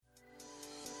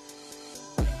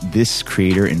this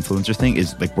creator influencer thing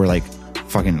is like, we're like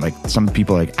fucking like some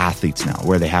people are like athletes now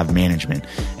where they have management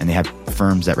and they have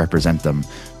firms that represent them.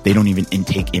 They don't even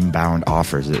intake inbound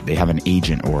offers. They have an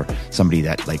agent or somebody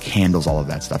that like handles all of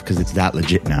that stuff because it's that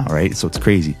legit now, right? So it's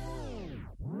crazy.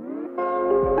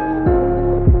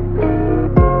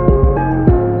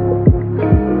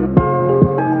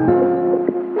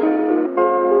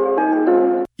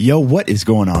 Yo, what is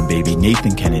going on, baby?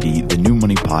 Nathan Kennedy, the New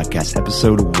Money Podcast,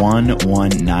 episode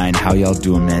 119. How y'all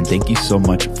doing, man? Thank you so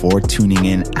much for tuning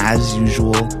in. As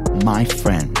usual, my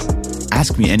friends,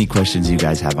 ask me any questions you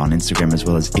guys have on Instagram, as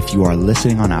well as if you are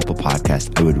listening on Apple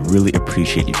Podcast. I would really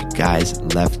appreciate if you guys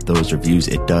left those reviews.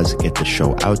 It does get the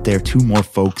show out there to more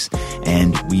folks,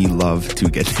 and we love to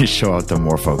get this show out to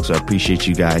more folks. So I appreciate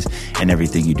you guys and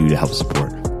everything you do to help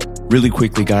support. Really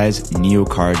quickly, guys, Neo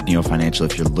Card, Neo Financial,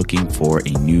 if you're looking for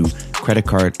a new credit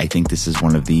card, I think this is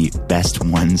one of the best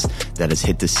ones that has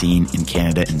hit the scene in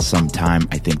Canada in some time.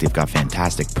 I think they've got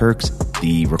fantastic perks.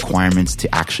 The requirements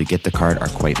to actually get the card are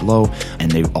quite low,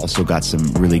 and they've also got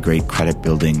some really great credit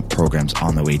building programs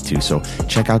on the way too. So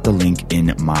check out the link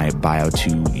in my bio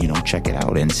to, check it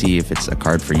out and see if it's a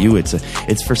card for you. It's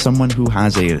for someone who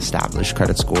has an established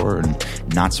credit score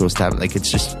and not so established. Like, it's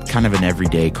just kind of an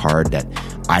everyday card that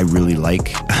I really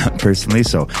like personally.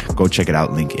 So go check it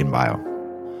out. Link in bio.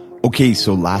 Okay,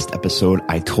 so last episode,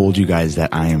 I told you guys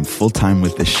that I am full-time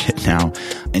with this shit now.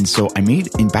 And so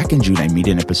back in June, I made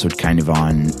an episode kind of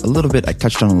on I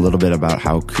touched on a little bit about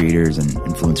how creators and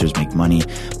influencers make money,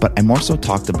 but I more so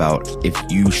talked about if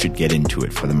you should get into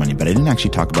it for the money, but I didn't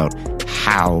actually talk about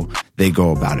how they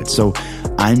go about it. So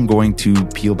I'm going to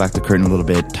peel back the curtain a little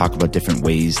bit, talk about different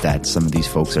ways that some of these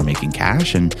folks are making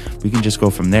cash, and we can just go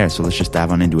from there. So let's just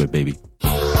dive on into it, baby.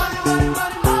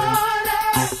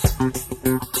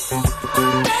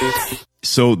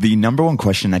 So the number one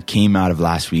question that came out of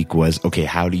last week was, okay,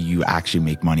 how do you actually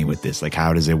make money with this? Like,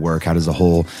 how does it work? How does the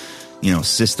whole,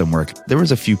 system work? There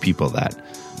was a few people that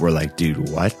were like, dude,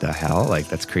 what the hell? Like,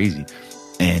 that's crazy.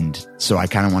 And so I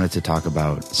kind of wanted to talk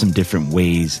about some different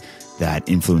ways that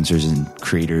influencers and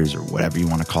creators, or whatever you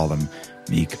want to call them,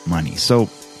 make money. So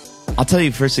I'll tell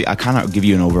you, firstly, I'll kind of give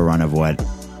you an overrun of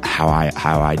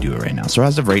how I do it right now. So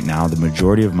as of right now, the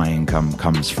majority of my income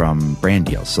comes from brand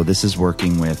deals. So this is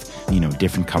working with,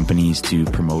 different companies to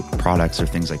promote products or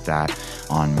things like that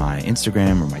on my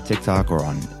Instagram or my TikTok or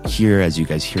on here, as you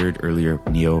guys heard earlier.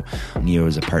 Neo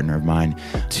is a partner of mine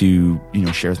to,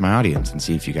 share with my audience and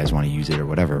see if you guys want to use it or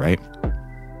whatever, right?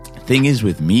 Thing is,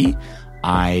 with me,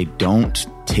 I don't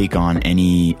take on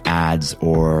any ads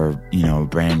or,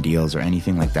 brand deals or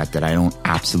anything like that I don't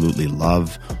absolutely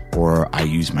love or I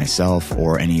use myself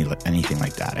or anything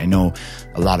like that. I know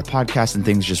a lot of podcasts and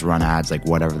things just run ads like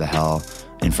whatever the hell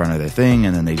in front of their thing,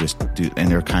 and then they just do, and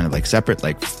they're kind of like separate.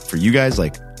 Like for you guys,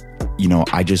 like,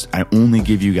 I only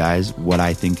give you guys what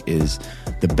I think is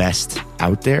the best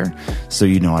out there. So,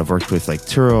 I've worked with like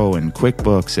Turo and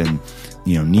QuickBooks and,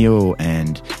 Neo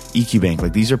and EQ Bank.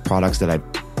 Like, these are products that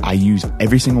I use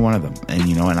every single one of them, and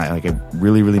and I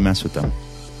really, really mess with them.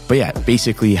 But yeah,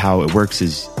 basically how it works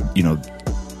is,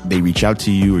 they reach out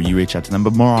to you or you reach out to them,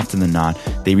 but more often than not,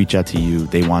 they reach out to you.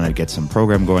 They want to get some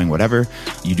program going, whatever.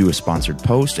 You do a sponsored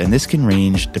post, and this can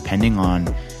range depending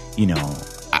on,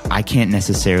 I can't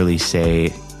necessarily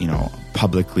say,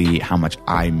 publicly how much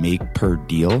I make per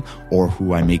deal or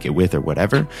who I make it with or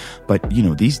whatever. But,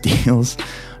 these deals,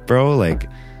 bro, like,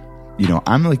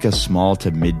 I'm like a small to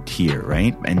mid tier,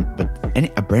 right? But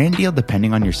a brand deal,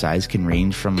 depending on your size, can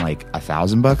range from like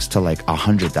 $1,000 to like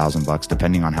 $100,000,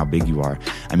 depending on how big you are.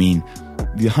 I mean,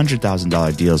 the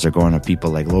 $100,000 deals are going to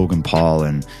people like Logan Paul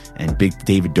and big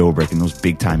David Dobrik and those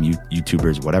big time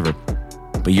YouTubers, whatever.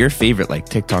 But your favorite like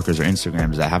TikTokers or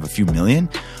Instagrams that have a few million,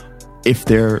 if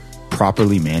they're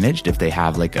properly managed, if they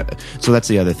have so that's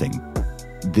the other thing.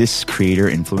 This creator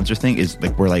influencer thing is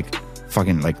like, we're like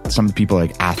fucking like some people are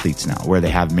like athletes now where they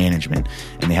have management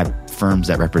and they have firms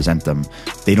that represent them.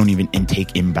 They don't even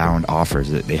intake inbound offers.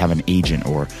 They have an agent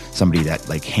or somebody that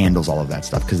like handles all of that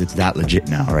stuff because it's that legit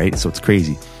now, right? So it's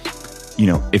crazy.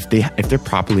 If they're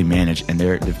properly managed and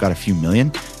they've got a few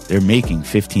million, they're making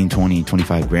 15, 20,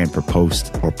 25 grand per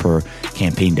post or per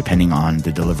campaign, depending on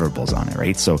the deliverables on it,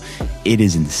 right? So it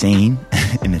is insane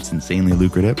and it's insanely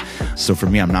lucrative. So for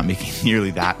me, I'm not making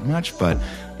nearly that much, but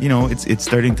it's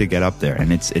starting to get up there,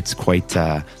 and it's quite,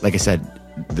 like I said,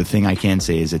 the thing I can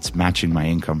say is it's matching my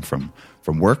income from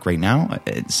work right now.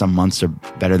 Some months are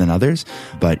better than others,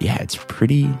 but yeah, it's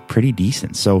pretty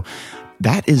decent. So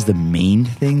that is the main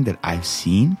thing that I've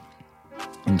seen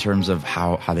in terms of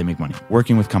how they make money.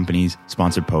 Working with companies,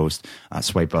 sponsored posts,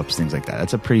 swipe ups, things like that.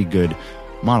 That's a pretty good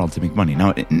model to make money. Now,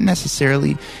 it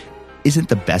necessarily isn't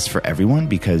the best for everyone,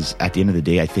 because at the end of the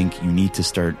day, I think you need to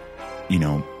start,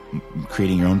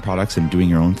 creating your own products and doing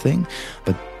your own thing.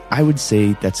 But I would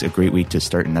say that's a great way to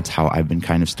start, and that's how I've been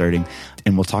kind of starting.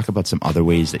 And we'll talk about some other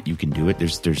ways that you can do it.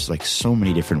 There's like so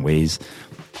many different ways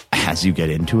as you get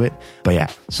into it. But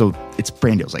yeah, so it's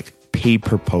brand deals, like pay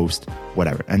per post,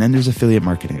 whatever. And then there's affiliate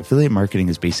marketing. Affiliate marketing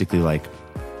is basically like,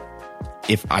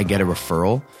 if I get a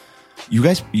referral, you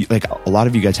guys, like a lot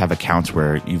of you guys have accounts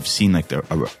where you've seen like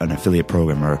an affiliate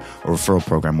program or a referral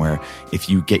program where if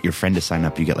you get your friend to sign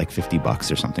up, you get like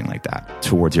 $50 or something like that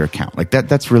towards your account. Like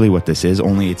that's really what this is,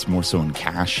 only it's more so in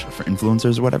cash for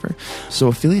influencers or whatever. So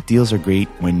affiliate deals are great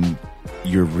when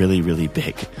you're really, really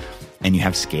big and you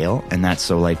have scale. And that's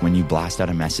so like when you blast out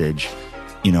a message,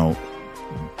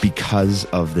 because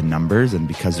of the numbers and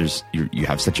because you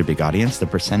have such a big audience, the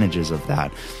percentages of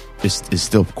that is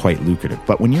still quite lucrative.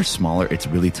 But when you're smaller, it's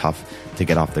really tough to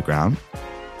get off the ground.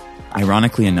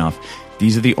 Ironically enough,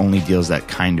 these are the only deals that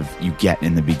kind of you get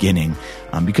in the beginning,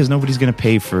 because nobody's going to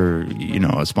pay for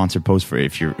a sponsored post for it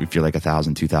if you're like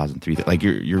 1,000, 2,000, 3,000. Like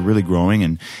you're really growing.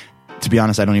 And to be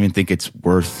honest, I don't even think it's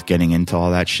worth getting into all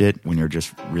that shit when you're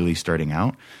just really starting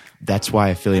out. That's why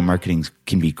affiliate marketing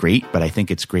can be great, but I think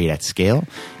it's great at scale.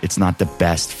 It's not the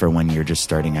best for when you're just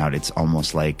starting out. It's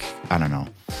almost like, I don't know.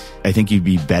 I think you'd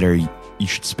be better. You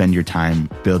should spend your time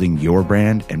building your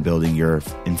brand and building your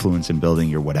influence and building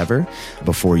your whatever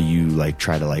before you like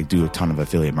try to like do a ton of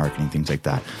affiliate marketing, things like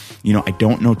that. I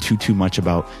don't know too much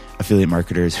about affiliate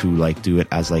marketers who like do it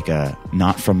as like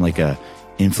not from like a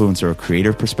influencer or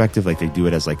creator perspective. Like they do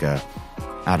it as like a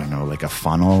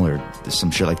funnel or some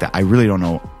shit like that. I really don't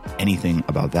know anything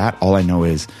about that. All I know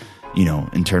is,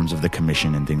 in terms of the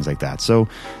commission and things like that. So,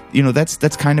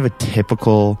 that's kind of a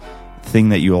typical thing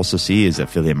that you also see is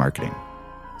affiliate marketing.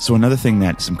 So another thing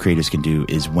that some creators can do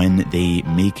is when they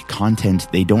make content,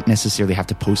 they don't necessarily have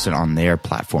to post it on their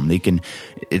platform.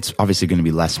 It's obviously going to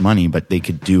be less money, but they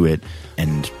could do it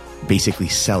and basically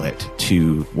sell it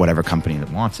to whatever company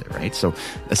that wants it, right? So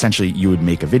essentially you would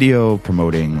make a video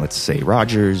promoting, let's say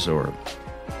Rogers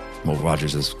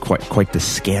Rogers is quite the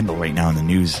scandal right now in the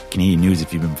news, Canadian news,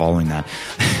 if you've been following that.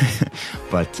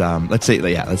 But let's say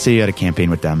you had a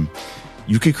campaign with them.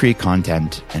 You could create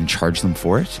content and charge them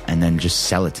for it and then just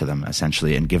sell it to them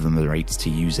essentially and give them the rights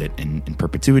to use it in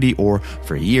perpetuity or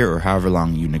for a year or however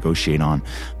long you negotiate on,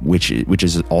 which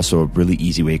is also a really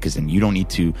easy way, because then you don't need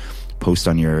to post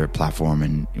on your platform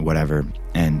and whatever.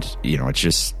 And, it's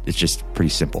just pretty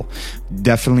simple.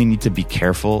 Definitely need to be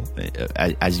careful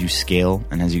as you scale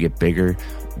and as you get bigger,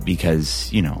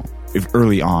 because, if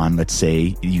early on, let's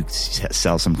say you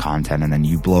sell some content and then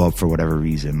you blow up for whatever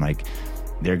reason, like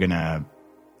they're going to,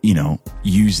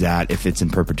 use that if it's in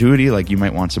perpetuity, like you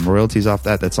might want some royalties off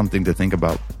that. That's something to think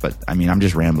about. But I mean, I'm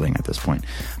just rambling at this point.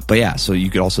 But yeah, so you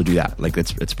could also do that. Like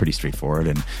it's pretty straightforward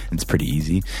and it's pretty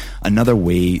easy. Another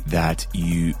way that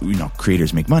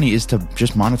creators make money is to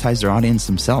just monetize their audience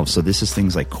themselves. So this is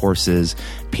things like courses,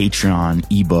 Patreon,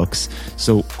 ebooks.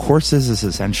 So courses is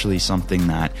essentially something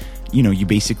that you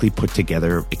basically put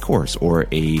together a course or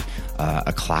a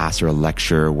class or a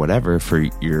lecture or whatever for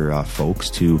your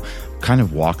folks to kind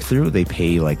of walk through. They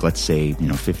pay like, let's say,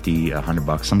 $50,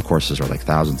 $100. Some courses are like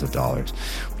thousands of dollars,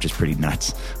 which is pretty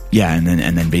nuts. Yeah. And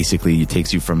then basically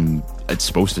it's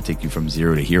supposed to take you from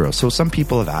zero to hero. So some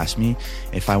people have asked me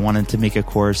if I wanted to make a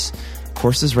course.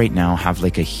 Courses right now have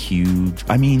like a huge,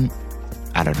 I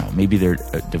don't know, maybe they're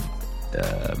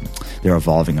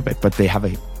evolving a bit, but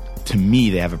to me,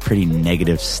 they have a pretty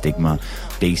negative stigma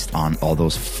based on all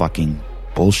those fucking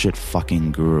bullshit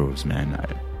fucking gurus, man. I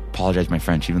apologize my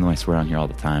French, even though I swear on here all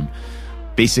the time.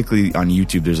 Basically, on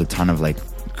YouTube, there's a ton of like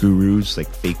gurus, like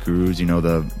fake gurus, the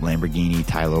Lamborghini,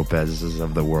 Tai Lopez's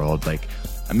of the world. Like,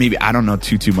 maybe I don't know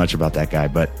too much about that guy,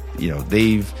 but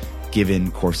they've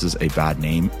given courses a bad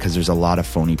name because there's a lot of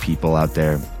phony people out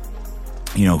there,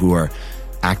 who are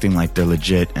acting like they're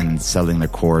legit and selling their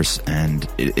course, and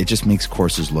it just makes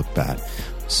courses look bad.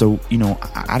 So,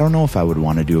 I don't know if I would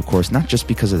want to do a course, not just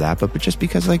because of that, but just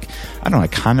because, like, I don't know, I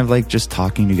kind of like just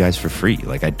talking to you guys for free.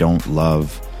 Like, I don't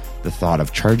love the thought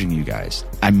of charging you guys.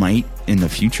 I might in the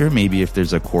future, maybe if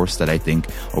there's a course that I think,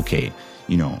 okay,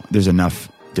 there's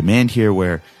enough demand here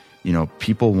where,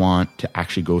 people want to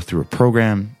actually go through a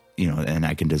program, and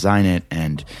I can design it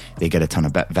and they get a ton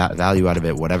of value out of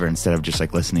it, whatever, instead of just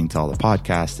like listening to all the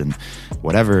podcasts and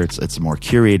whatever. It's more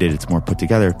curated, it's more put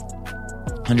together.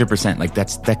 100%. Like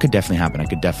that could definitely happen. I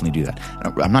could definitely do that.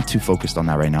 I'm not too focused on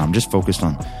that right now. I'm just focused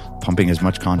on pumping as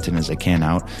much content as I can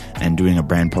out and doing a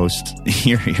brand post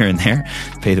here and there,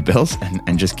 pay the bills,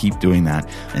 and just keep doing that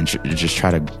and just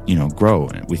try to, grow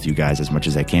with you guys as much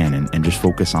as I can and just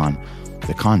focus on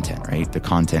the content, right? The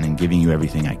content and giving you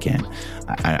everything I can.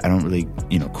 I don't really,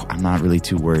 I'm not really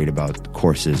too worried about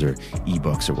courses or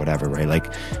ebooks or whatever, right?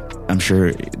 Like, I'm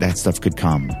sure that stuff could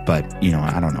come, but,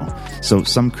 I don't know. So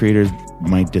some creators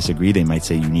might disagree. They might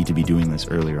say you need to be doing this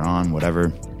earlier on,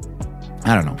 whatever.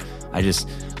 I don't know.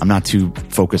 I'm not too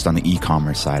focused on the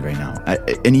e-commerce side right now.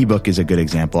 An ebook is a good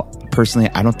example. Personally,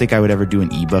 I don't think I would ever do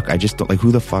an ebook. I just don't, like,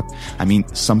 who the fuck? I mean,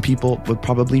 some people would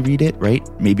probably read it, right?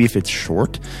 Maybe if it's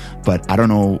short, but I don't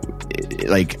know.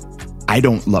 Like, I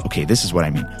don't love, okay, this is what I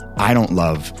mean. I don't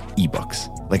love ebooks.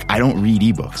 Like, I don't read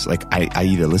ebooks. Like, I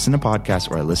either listen to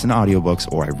podcasts or I listen to audiobooks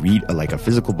or I read a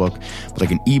physical book. But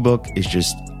like an ebook is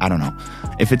just, I don't know.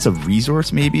 If it's a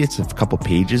resource, maybe it's a couple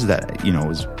pages that,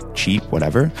 is cheap,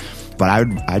 whatever. But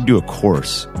I'd do a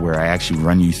course where I actually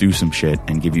run you through some shit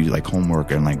and give you like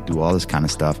homework and like do all this kind of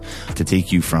stuff to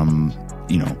take you from,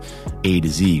 A to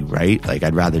Z, right? Like,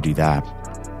 I'd rather do that.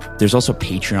 There's also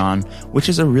Patreon, which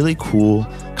is a really cool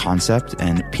concept.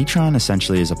 And Patreon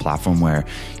essentially is a platform where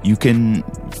you can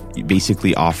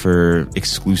basically offer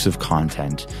exclusive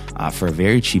content for a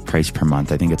very cheap price per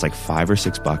month. I think it's like $5 or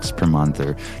 $6 per month,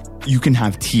 or you can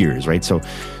have tiers, right? So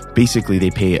basically they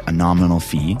pay a nominal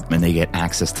fee and they get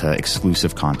access to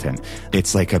exclusive content.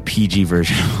 It's like a PG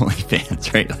version of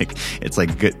OnlyFans, right? Like, it's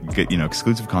like good,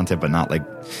 exclusive content, but not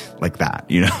like that,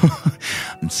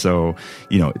 And so,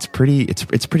 it's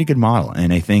pretty good model.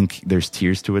 And I think there's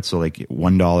tiers to it. So like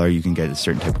 $1, you can get a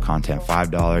certain type of content.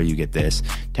 $5, you get this.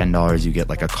 $10, you get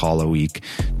like a call a week.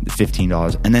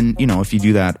 $15. And then, if you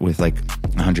do that with like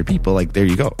 100 people, like, there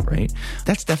you go, right?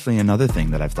 That's definitely another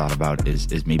thing that I've thought about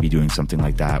is maybe doing something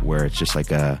like that, where it's just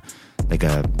like a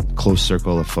close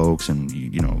circle of folks, and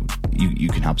you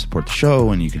can help support the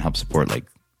show, and you can help support, like,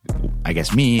 I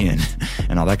guess, me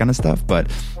and all that kind of stuff.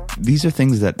 But these are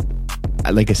things that,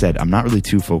 like I said, I'm not really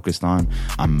too focused on.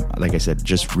 I'm, like I said,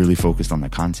 just really focused on the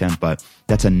content. But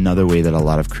that's another way that a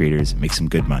lot of creators make some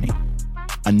good money.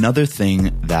 Another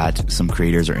thing that some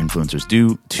creators or influencers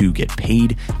do to get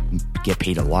paid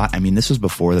a lot. I mean, this was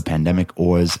before the pandemic,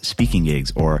 was speaking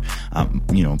gigs or,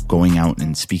 going out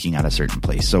and speaking at a certain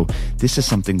place. So this is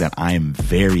something that I am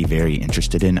very, very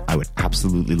interested in. I would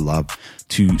absolutely love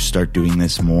to start doing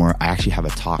this more. I actually have a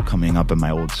talk coming up in my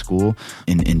old school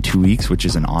in 2 weeks, which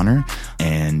is an honor.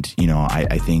 And,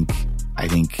 I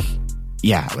think,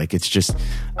 yeah, like, it's just,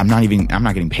 I'm not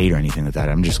getting paid or anything like that.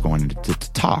 I'm just going to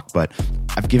talk, but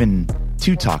I've given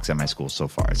 2 talks at my school so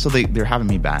far. So they're having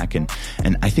me back. And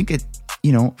I think it,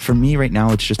 for me right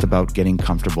now, it's just about getting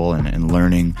comfortable and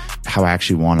learning how I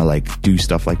actually want to like do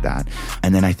stuff like that.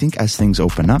 And then I think as things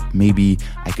open up, maybe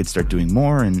I could start doing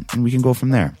more and we can go from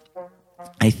there.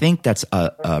 I think that's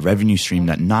a revenue stream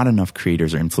that not enough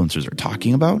creators or influencers are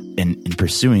talking about and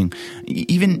pursuing,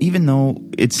 even though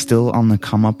it's still on the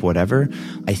come up, whatever.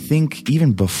 I think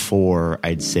even before,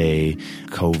 I'd say,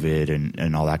 COVID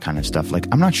and all that kind of stuff, like,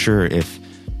 I'm not sure if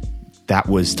that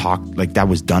was that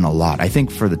was done a lot. I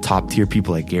think for the top tier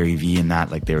people like Gary Vee and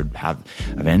that, like, they would have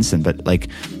events, but like,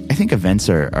 I think events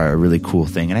are a really cool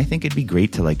thing. And I think it'd be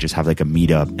great to like just have like a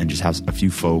meetup and just have a few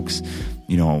folks,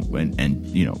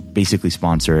 and basically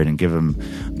sponsor it and give them,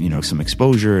 some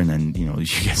exposure. And then, you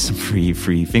get some free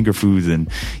finger foods and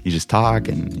you just talk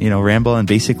and, ramble and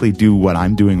basically do what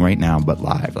I'm doing right now, but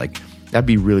live. Like, that'd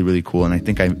be really, really cool. And I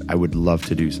think I would love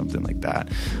to do something like that.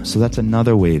 So that's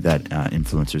another way that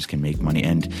influencers can make money,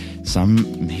 and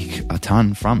some make a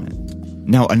ton from it.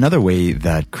 Now, another way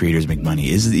that creators make money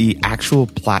is the actual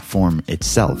platform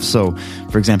itself. So,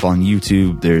 for example, on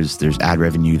YouTube, there's ad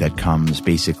revenue that comes,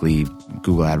 basically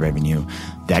Google ad revenue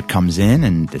that comes in,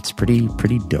 and it's pretty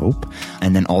dope.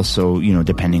 And then also,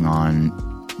 depending on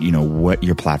what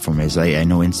your platform is. I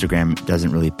know Instagram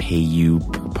doesn't really pay you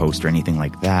per post or anything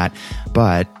like that,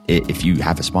 but if you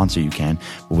have a sponsor, you can.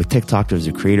 But with TikTok, there's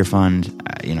a creator fund.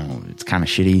 It's kind of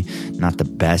shitty, not the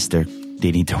best.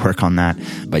 They need to work on that,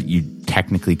 but you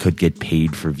technically could get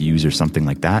paid for views or something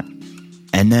like that.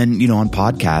 And then, on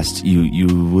podcasts,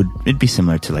 it'd be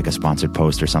similar to like a sponsored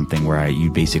post or something where you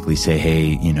basically say,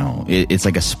 hey, it's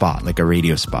like a spot, like a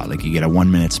radio spot, like you get a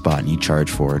 1-minute spot and you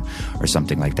charge for it or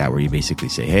something like that, where you basically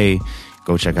say, hey,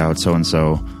 go check out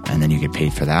so-and-so, and then you get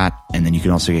paid for that. And then you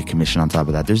can also get commission on top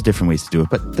of that. There's different ways to do it,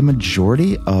 but the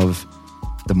majority of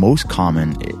the most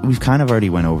common, we've kind of already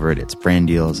went over it. It's brand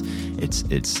deals, it's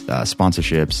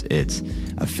sponsorships, it's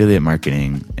affiliate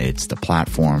marketing, it's the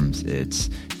platforms, it's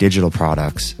digital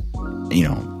products,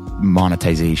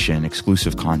 monetization,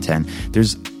 exclusive content.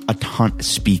 There's a ton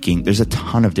speaking. There's a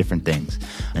ton of different things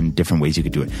and different ways you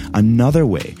could do it. Another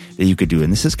way that you could do it,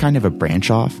 and this is kind of a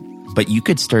branch off, but you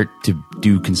could start to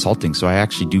do consulting. So I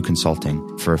actually do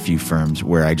consulting for a few firms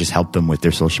where I just help them with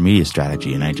their social media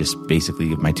strategy, and I just basically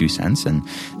give my 2 cents, and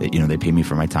they pay me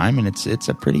for my time, and it's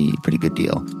a pretty good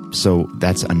deal. So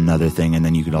that's another thing. And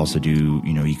then you could also do,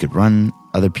 you could run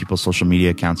other people's social media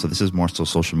accounts. So this is more so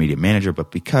social media manager,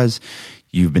 but because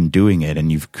you've been doing it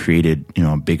and you've created,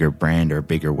 a bigger brand or a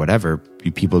bigger whatever,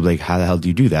 people are like, how the hell do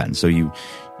you do that? And so you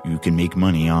can make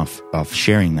money off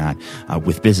sharing that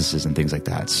with businesses and things like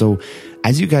that. So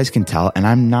as you guys can tell, and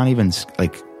I'm not even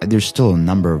there's still a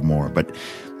number of more, but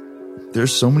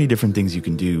there's so many different things you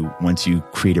can do once you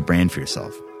create a brand for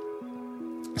yourself.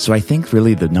 So I think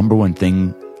really the number one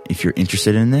thing, if you're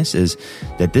interested in this, is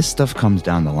that this stuff comes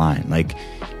down the line. Like,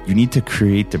 you need to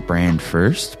create the brand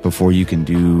first before you can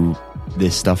do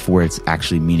this stuff where it's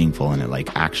actually meaningful and it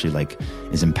actually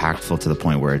is impactful to the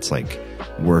point where it's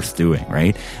worth doing,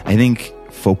 right? I think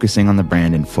focusing on the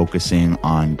brand and focusing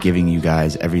on giving you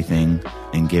guys everything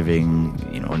and giving,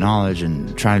 knowledge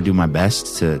and trying to do my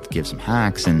best to give some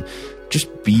hacks and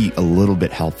just be a little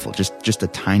bit helpful, just a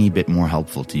tiny bit more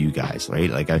helpful to you guys, right?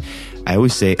 Like I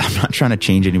always say, I'm not trying to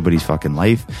change anybody's fucking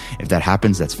life. If that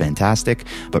happens, that's fantastic.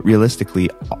 But realistically,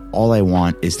 all I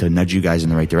want is to nudge you guys in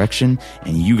the right direction,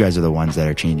 and you guys are the ones that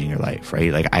are changing your life,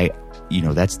 right?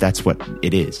 That's what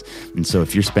it is. And so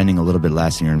if you're spending a little bit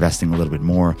less and you're investing a little bit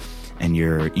more, and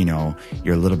you're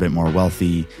a little bit more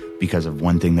wealthy because of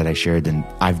one thing that I shared, then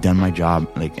I've done my job.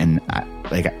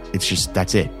 It's just,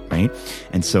 that's it, right?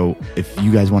 And so if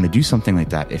you guys want to do something like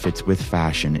that, if it's with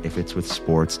fashion, if it's with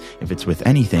sports, if it's with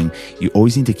anything, you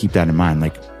always need to keep that in mind.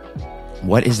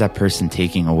 What is that person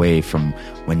taking away from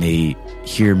when they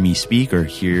hear me speak or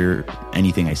hear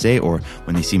anything I say, or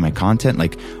when they see my content?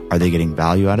 Are they getting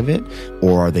value out of it,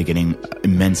 or are they getting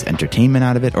immense entertainment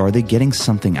out of it, or are they getting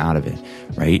something out of it,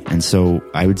 right? And so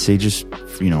I would say just,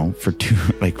 for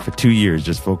 2 years,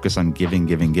 just focus on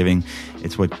giving.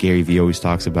 It's what Gary Vee always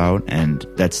talks about, and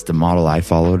that's the model I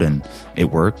followed, and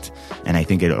it worked. And I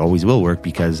think it always will work,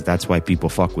 because that's why people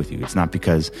fuck with you. It's not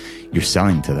because you're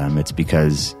selling to them. It's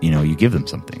because, you give them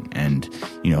something, and,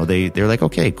 they're like,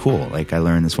 okay, cool. I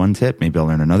learned this one tip, maybe I'll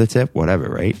learn another tip, whatever,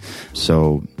 right?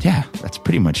 So yeah, that's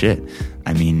pretty much it.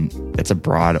 I mean, that's a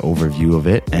broad overview of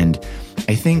it. And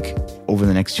I think over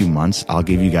the next few months, I'll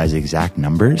give you guys exact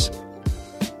numbers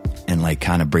and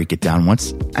kind of break it down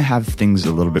once I have things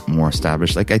a little bit more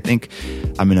established. I think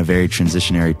I'm in a very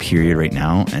transitionary period right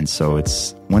now. And so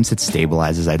once it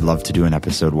stabilizes, I'd love to do an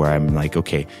episode where I'm like,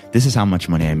 okay, this is how much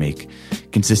money I make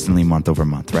consistently month over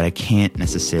month, right? I can't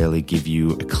necessarily give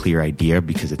you a clear idea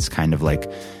because it's kind of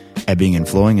ebbing and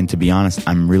flowing. And to be honest,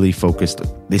 I'm really focused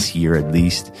this year, at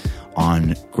least,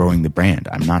 on growing the brand.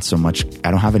 I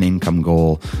don't have an income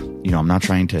goal. I'm not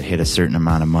trying to hit a certain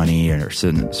amount of money or a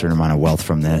certain amount of wealth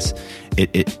from this.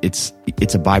 It's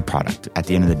a byproduct. At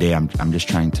the end of the day, I'm just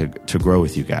trying to grow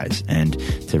with you guys and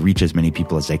to reach as many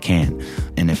people as I can.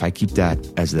 And if I keep that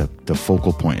as the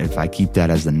focal point, if I keep that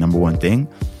as the number one thing,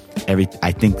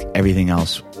 I think everything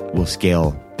else will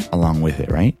scale along with it,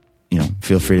 right?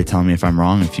 Feel free to tell me if I'm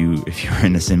wrong, if you're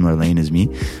in a similar lane as me,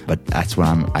 but that's what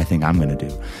I think I'm going to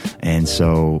do. And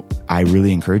so I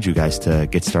really encourage you guys to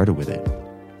get started with it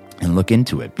and look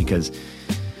into it, because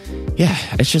yeah,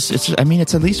 it's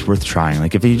at least worth trying.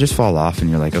 If you just fall off and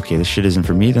you're like, okay, this shit isn't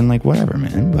for me, then whatever,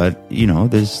 man. But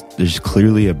there's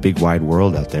clearly a big wide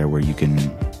world out there where you can,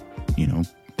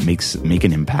 make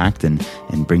an impact and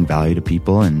bring value to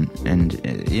people. And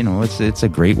it's a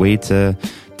great way to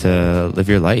live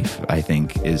your life, I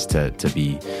think, is to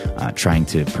be trying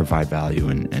to provide value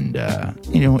and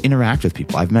interact with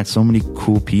people. I've met so many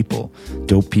cool people,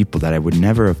 dope people that I would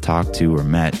never have talked to or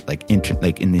met,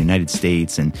 in the United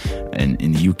States and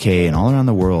in the UK and all around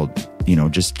the world.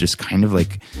 Just kind of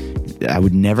I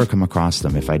would never come across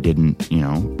them if I didn't,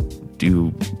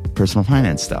 do personal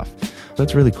finance stuff. So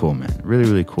it's really cool, man. Really,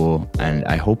 really cool. And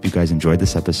I hope you guys enjoyed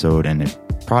this episode, and it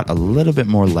brought a little bit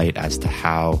more light as to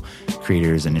how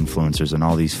creators and influencers and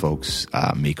all these folks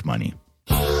make money.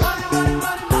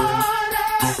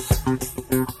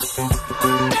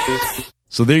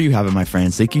 So there you have it, my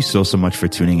friends. Thank you so much for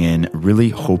tuning in. Really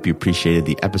hope you appreciated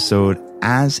the episode.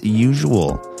 As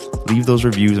usual, leave those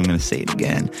reviews. I'm going to say it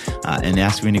again. And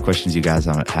ask me any questions you guys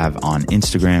have on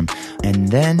Instagram. And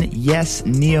then, yes,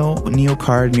 Neo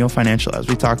Financial, as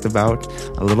we talked about,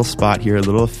 a little spot here, a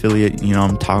little affiliate,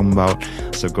 I'm talking about.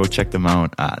 So go check them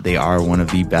out. They are one of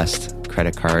the best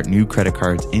credit card, new credit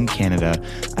cards in Canada.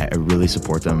 I really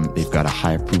support them. They've got a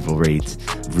high approval rate.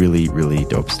 Really, really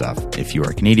dope stuff. If you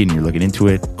are Canadian, you're looking into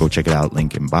it, go check it out.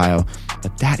 Link in bio.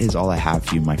 But that is all I have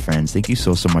for you, my friends. Thank you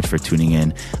so much for tuning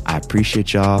in. I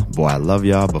appreciate y'all. Boy, I love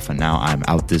y'all. But for now, I'm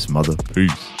out this mother.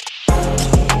 Peace.